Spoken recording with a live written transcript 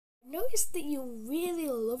Noticed that you really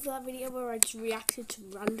loved that video where I just reacted to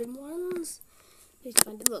random ones.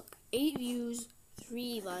 Look, 8 views,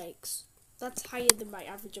 3 likes. That's higher than my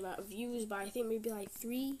average amount of views, but I think maybe like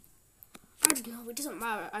 3. I don't know, it doesn't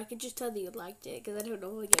matter. I could just tell that you liked it, because I don't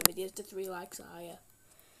normally get videos to 3 likes or higher.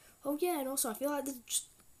 Oh yeah, and also I feel like there's just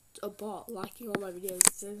a bot liking all my videos.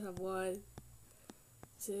 It says I have 1,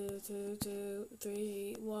 2, 2, 2,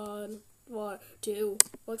 3, 1, 1, 2.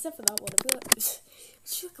 Well, except for that one, I feel like it's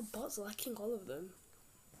just like a bot's liking all of them.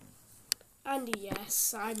 And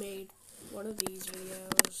yes, I made one of these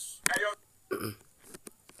videos. Hey, yo.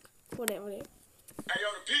 What it? Hey, yo,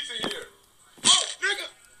 the pizza here. Oh, nigga.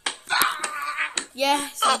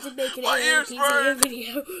 Yes, I did make an alien pizza burn.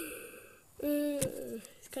 video.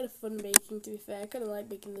 It's kind of fun making, to be fair. I kind of like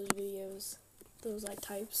making those videos, those like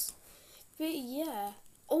types. But yeah.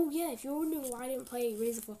 Oh yeah, if you're wondering why I didn't play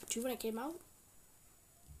Razor Flopper 2 when it came out,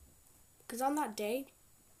 because on that day,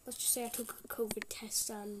 let's just say I took a COVID test,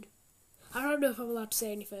 and I don't know if I'm allowed to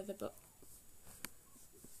say any further, but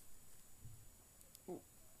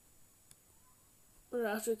I don't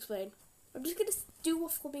have to explain. I'm just gonna do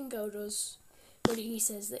what Flamingo does when he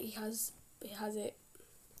says that he has it.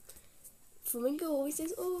 Flamingo always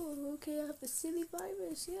says, "Oh, okay, I have the silly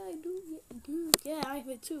virus. Yeah, I do. Yeah, I have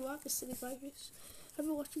it too. I have the silly virus. I've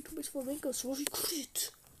been watching too much Flamingo, so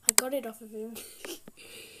I got it off of him."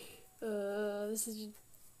 This is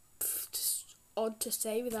just odd to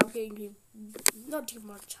say without getting not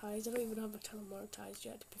demonetized. I don't even have my channel monetized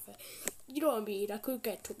yet, to be fair. You know what I mean? I could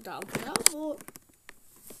get took down for that, but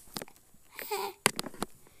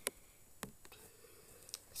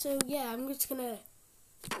so yeah, I'm just gonna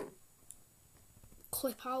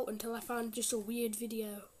clip out until I find just a weird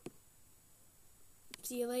video.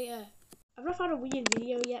 See you later. I've not found a weird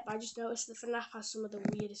video yet, but I just noticed that FNAF has some of the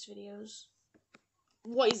weirdest videos.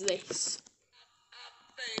 What is this?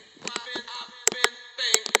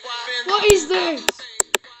 What is this?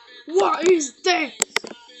 What is this?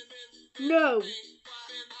 No.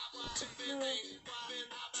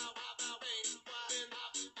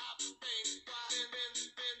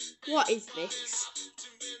 What is this?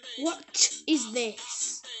 What is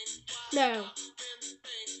this? No.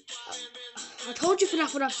 I told you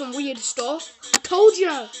FNAF would have some weird stuff. I told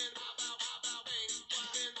you.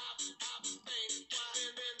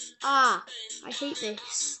 Ah, I hate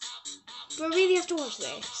this. Do I really have to watch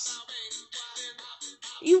this?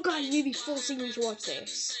 You guys really forcing me to watch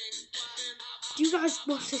this. Do you guys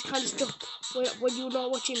watch this kind of stuff when you're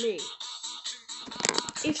not watching me?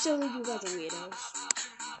 If so, then you guys are weirdos.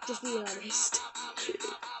 Just being honest.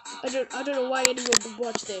 I don't know why anyone would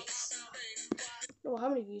watch this. No, how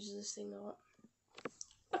many views is this thing got?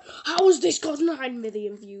 How has this got 9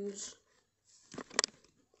 million views?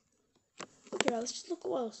 Okay, right, let's just look at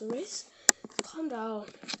what else there is. Calm down.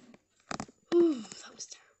 Ooh, that was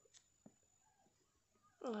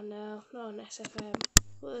terrible. Oh no, not an SFM.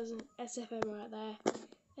 Well, there's an SFM right there.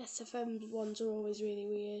 SFM ones are always really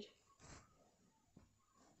weird.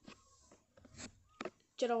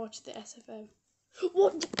 Did I watch the SFM?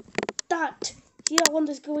 What? That? See that one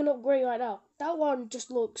that's going up grey right now? That one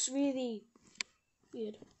just looks really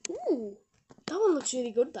weird. Ooh, that one looks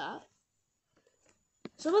really good, that.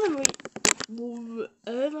 Some of them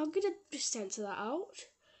I'm gonna just censor that out.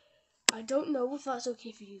 I don't know if that's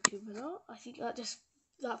okay for YouTube or not. I think that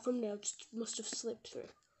thumbnail just must have slipped through.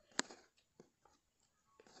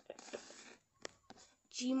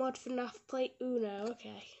 Gmod FNAF play Uno,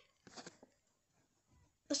 okay.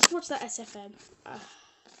 Let's just watch that SFM.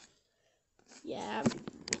 Yeah,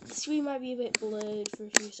 the screen might be a bit blurred for a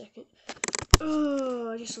few seconds.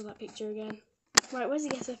 Oh, I just saw that picture again. Right, where's the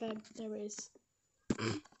SFM? There it is.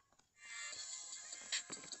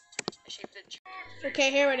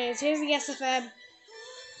 Okay, here it is. Here's the SFM.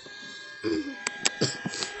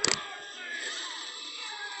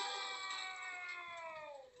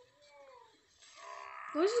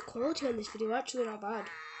 Why is the quality on this video actually not bad?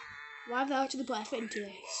 Why have they actually put effort into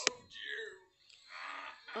this?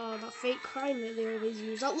 Oh, that fake crying that they always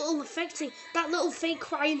use. That little fake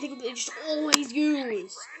crying thing that they just always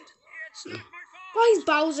use. Why is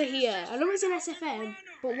Bowser here? I know it's an SFM,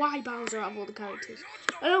 but why Bowser out of all the characters?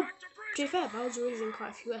 I know, to be fair, Bowser is in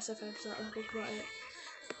quite a few SFMs that I think about it.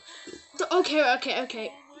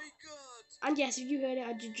 Okay. And yes, if you heard it,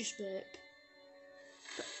 I did just burp.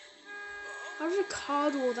 How did a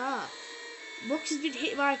car do all that? Rox has been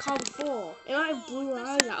hit by a car before. It might have blew her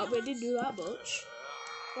eyes out, but it didn't do that much.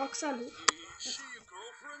 Roxanne,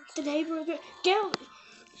 the neighbour, get out!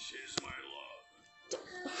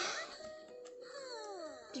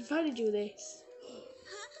 Did Fanny do this?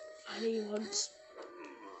 Fanny wants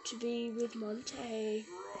to be with Monte.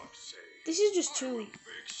 This is just too. I will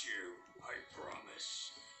fix you, I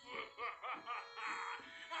promise.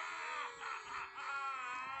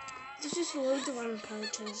 There's just loads of random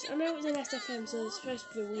characters. I know it's an SFM, so it's supposed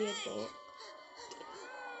to be weird, but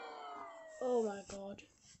oh my god.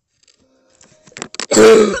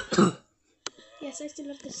 Yes, I still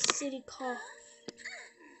have the silly cough.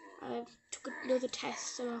 I took another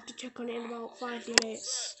test, and I have to check on it in about 5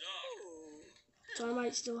 minutes. So I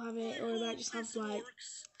might still have it, or I might just have like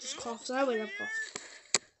just cough. So I always have cough.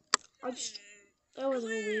 I always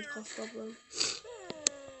have a weird cough problem.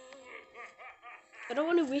 I don't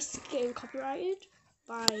want to risk getting copyrighted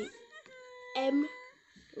by M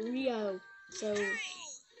Rio. So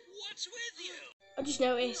I just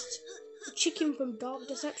noticed the chicken from Dark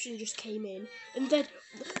Deception just came in, and then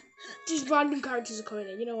just random characters are coming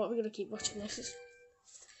in. You know what? We're gonna keep watching this. It's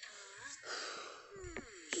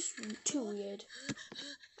just too weird.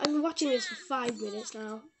 I've been watching this for 5 minutes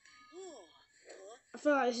now. I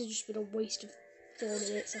feel like this has just been a waste of 4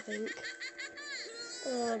 minutes, I think.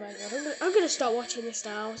 Oh my god, I'm gonna stop watching this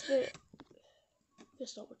now. I'm gonna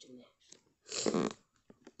stop watching this.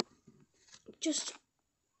 Just,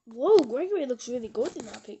 whoa, Gregory looks really good in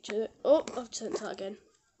that picture. Oh, I've turned that again.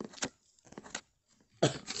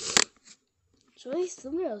 So these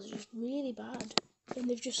thumbnails are just really bad, and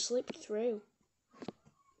they've just slipped through.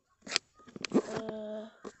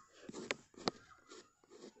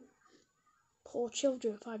 Poor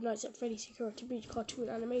Children, Five Nights at Freddy's Security Breach cartoon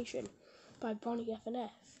animation by Bonnie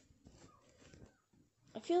FNF.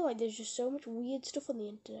 I feel like there's just so much weird stuff on the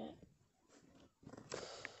internet.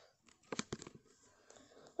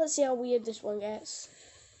 Let's see how weird this one gets.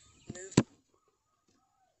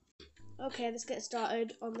 Okay, let's get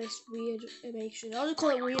started on this Weirdimation. I'll just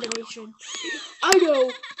call it Weirdimation. I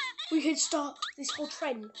know! We can start this whole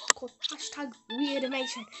trend called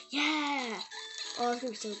 #Weirdimation. Yeah! Oh, it's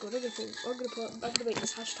gonna be so good. I'm gonna make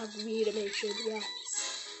this #Weirdimation. Yes.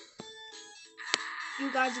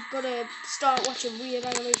 You guys have gotta start watching weird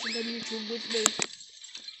animations on YouTube with me.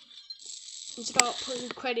 And start putting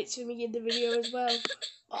credits for me in the video as well.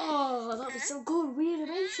 Oh, that'd be so good.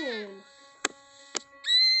 Weirdimation.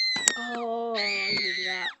 Oh, I'm gonna do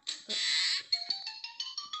that.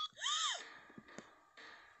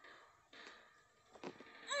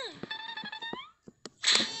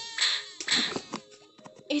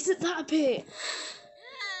 Isn't that a bit?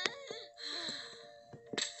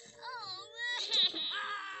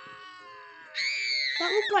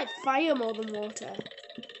 That looked like fire more than water.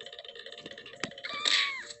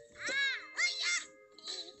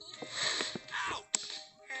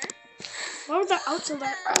 Why was that out so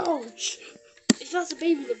loud? Ouch! If that's a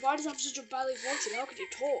baby, then why does it have such a belly voice and how can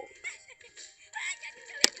it talk?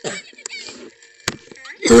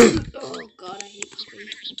 Oh god, I hate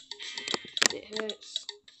puppies. It hurts.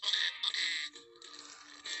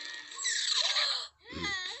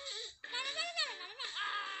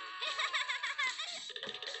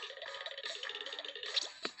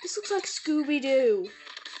 This looks like Scooby-Doo.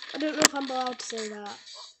 I don't know if I'm allowed to say that.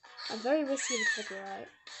 I'm very risky with copyright,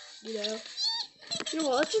 you know. You know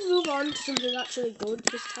what, let's just move on to something actually good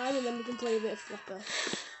this time and then we can play a bit of Flopper.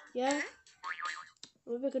 Yeah?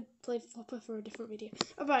 Maybe we could play Flopper for a different video.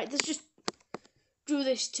 Alright, let's just do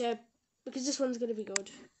this because this one's gonna be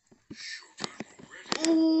good.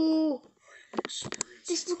 Oh!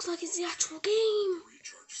 This looks like it's the actual game!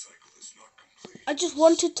 I just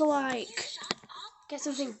wanted to, like, get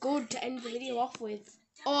something good to end the video off with.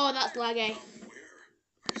 Oh, that's laggy.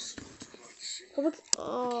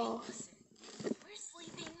 Oh. We're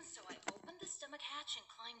sleeping, so I opened the stomach hatch and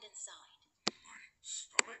climbed inside.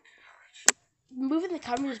 Stomach hatch. Moving the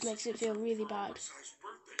camera just makes it feel really bad.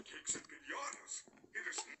 Birthday cakes and pinatas. It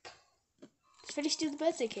is Let's finish doing the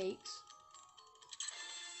birthday cakes.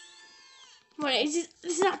 Wait, this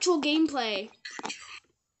is actual gameplay.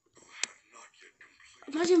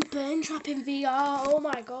 Imagine Burn Trap in VR. Oh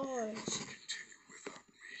my god.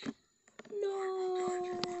 No.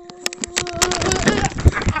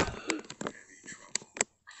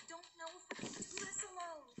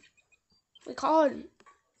 We can't.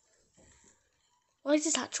 Why is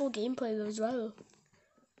this actual gameplay though as well?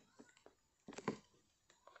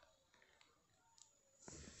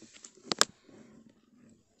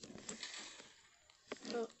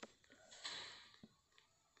 Oh.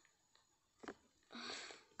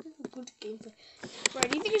 Good gameplay. Right,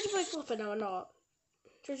 do you think I should play Flopper now or not?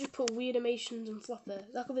 Should I just put Weirdimation and Flopper?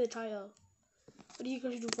 That could be the title. Or do you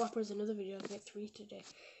think I should do Flopper as another video? I can get 3 today.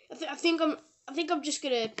 I think I'm just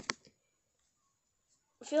gonna.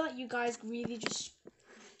 I feel like you guys really just.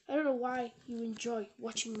 I don't know why you enjoy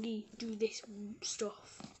watching me do this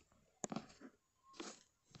stuff.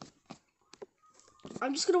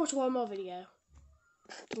 I'm just gonna watch one more video.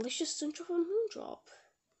 Delicious Sunshine and Moondrop.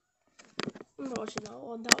 I'm not watching that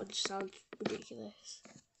one. That would just sound ridiculous.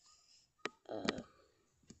 I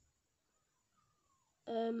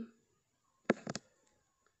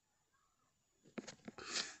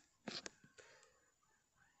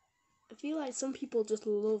feel like some people just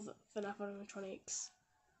love FNAF animatronics.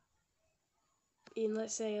 In,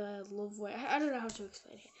 let's say, a love way. I don't know how to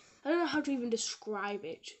explain it. I don't know how to even describe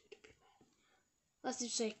it. Let's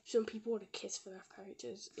just say some people want to kiss FNAF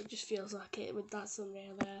characters. It just feels like it with that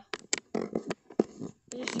thumbnail there.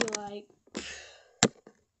 I just feel like...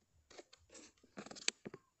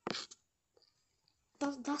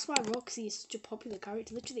 That's why Roxy is such a popular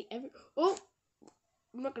character. Literally every... Oh!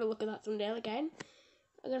 I'm not going to look at that thumbnail again.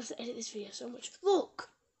 I'm going to edit this video so much.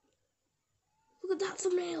 Look! Look at that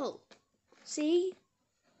thumbnail! See?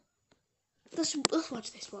 Let's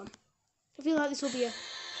watch this one. I feel like this will be a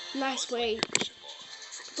nice way...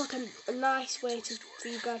 Like a nice way for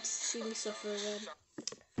you guys to see me suffer again.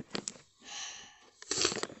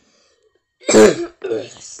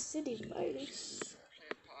 City virus.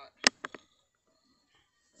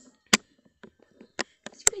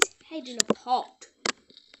 It's basically head in a pot.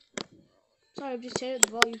 Sorry, I'm just turning the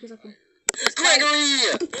volume because I can. Gregory!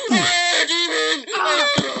 Demon!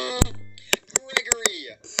 Gregory!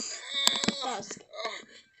 That's...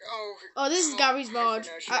 Oh, this is Gary's mod.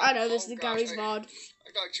 I know this is Gary's mod.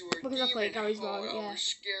 I thought you were because I played Gary's mod, that yeah. was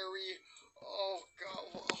scary. Oh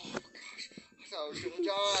god. Oh gosh. I thought I was gonna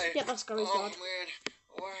die. Yeah, that's Gary's mod. Oh man.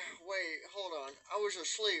 Wait, hold on. I was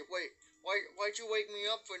asleep. Wait, why'd you wake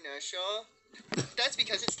me up, Vanessa? That's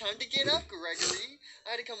because it's time to get up, Gregory. I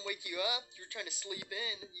had to come wake you up. You were trying to sleep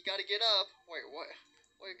in. You gotta get up. Wait, what?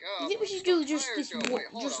 Wake up. I think we should do just this,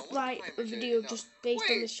 just like a video just based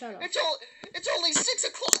on this channel. It's only 6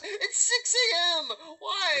 o'clock. It's 6 a.m.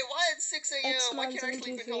 Why at 6 a.m.? Why can't I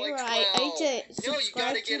sleep until like 12? I need to No, you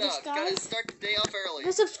gotta subscribe to get this up. guy. You gotta start the day off early.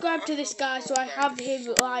 I subscribe to this guy so I have him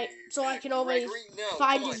so I can always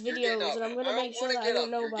find his videos, and I'm gonna make sure that I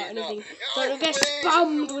don't know about anything, so I don't get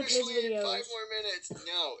spammed with his videos. 5 more minutes.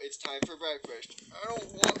 No, it's time for breakfast. I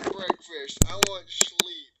don't want breakfast. I want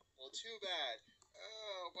sleep. Well, too bad.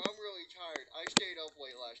 But I'm really tired. I stayed up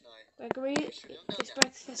late last night. Gregory, it's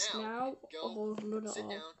breakfast now. Go, not at sit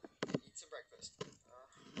all. down, eat some breakfast.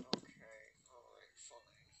 Okay, alright, fine.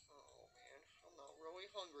 Oh man, I'm not really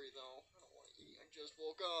hungry though. I don't want to eat. I just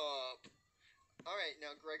woke up. Alright,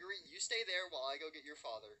 now Gregory, you stay there while I go get your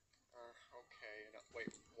father. Okay, no,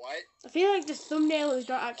 wait, what? I feel like the thumbnail is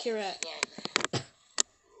not accurate.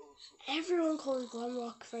 Everyone calls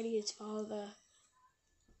Glamrock Freddy his father.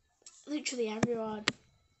 Literally everyone.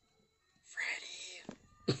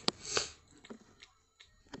 Freddy.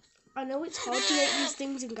 I know it's hard to make these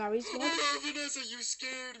things in Gary's mod. Vanessa, you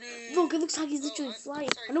scared me. Look, it looks like he's literally flying.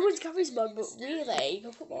 I know it's Gary's mod, but really, you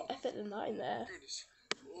can put more effort than that in there.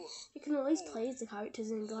 You can at least play as the characters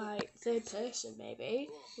in like third person, maybe,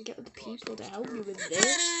 and get other people to help you with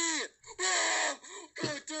this.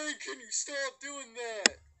 God dang, can you stop doing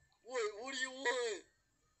that? What do you want?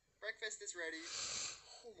 Breakfast is ready.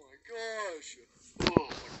 Oh my gosh. Oh,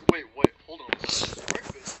 wait, hold on.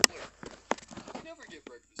 Breakfast? Wait. We never get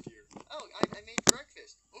breakfast here. Oh, I made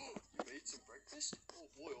breakfast. Oh, you made some breakfast? Oh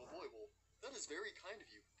boy, well, that is very kind of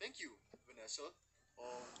you. Thank you, Vanessa.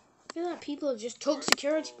 I feel like people have just took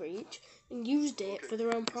security breach and used it for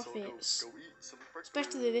their own profits. Go eat some breakfast.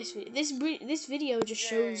 Especially this video. This video just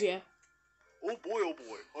shows you. Oh boy,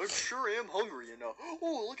 I'm sure I am hungry enough.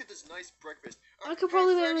 Oh, look at this nice breakfast. I could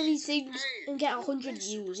probably make one of these things and get 100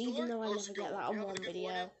 views, even though I never get that on one video.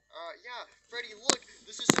 Yeah, Freddy, look,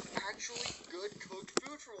 this is some actually good cooked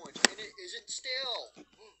food for once, and it isn't stale.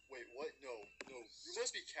 Wait, what? No, you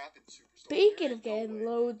must be capping, Superstar. Speaking of getting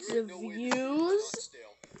loads of views,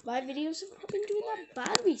 my videos have not been doing that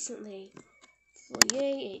bad recently.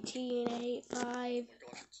 48, 18, 8, 5,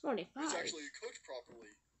 only 5. It's actually cooked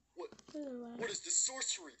properly. What is this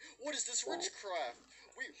sorcery? What is this witchcraft?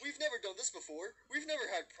 We've never done this before. We've never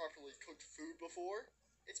had properly cooked food before.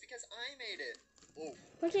 It's because I made it. Oh.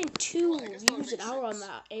 We're getting 2 views an hour on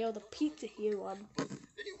that AO the Pizza here one.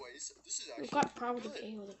 Anyways, this is actually I'm quite proud of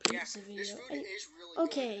AO the Pizza video. This food is really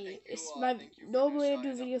okay, good. it's my normally I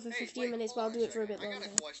do a video for 15 minutes, but I'll do it for a bit longer. I got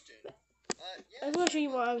a question. I'm going to show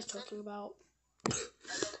you what I was talking about.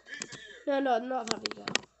 No, not that video.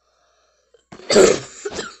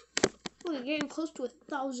 Look, we're getting close to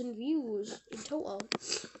 1,000 views in total.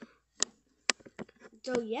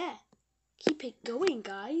 So yeah, keep it going,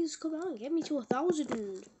 guys. Come on, get me to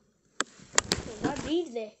 1,000. I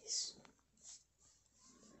need this.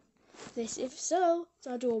 If so,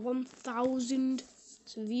 I'll do a 1,000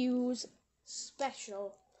 views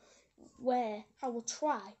special where I will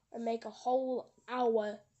try and make a whole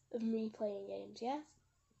hour of me playing games, yeah?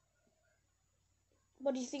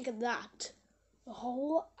 What do you think of that? A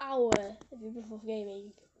whole hour of Ubisoft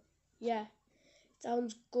gaming. Yeah,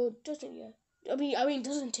 sounds good, doesn't you? I mean,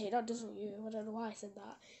 doesn't it? Not doesn't you? I don't know why I said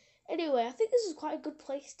that. Anyway, I think this is quite a good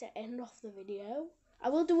place to end off the video. I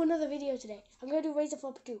will do another video today. I'm going to do Razor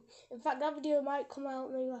Flopper 2. In fact, that video might come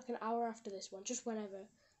out maybe like an hour after this one. Just whenever.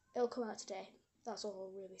 It'll come out today. That's all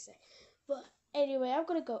I'll really say. But anyway, I'm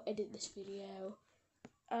going to go edit this video.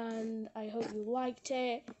 And I hope you liked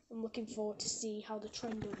it. I'm looking forward to see how the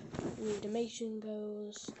trend of Weirdimation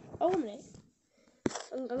goes. Oh, a minute.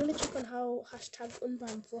 I'm going to check on how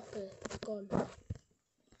 #unbanflopper has gone.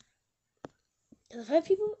 I've heard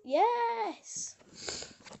people... Yes!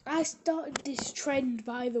 I started this trend,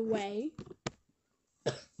 by the way.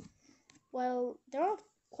 Well, there are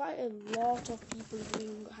quite a lot of people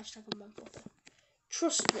doing #unbanflopper.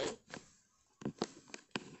 Trust me.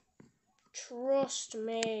 Trust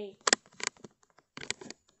me.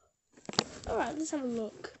 Alright, let's have a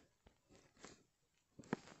look.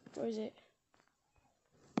 Where is it?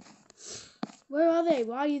 Where are they?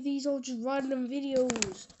 Why are these all just random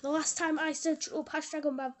videos? The last time I searched up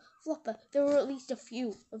 #unbanflopper, there were at least a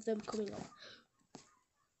few of them coming up.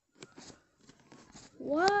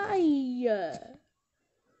 Why?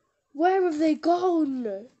 Where have they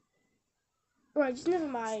gone? Right, just never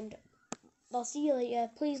mind. I'll see you later.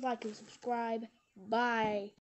 Please like and subscribe. Bye.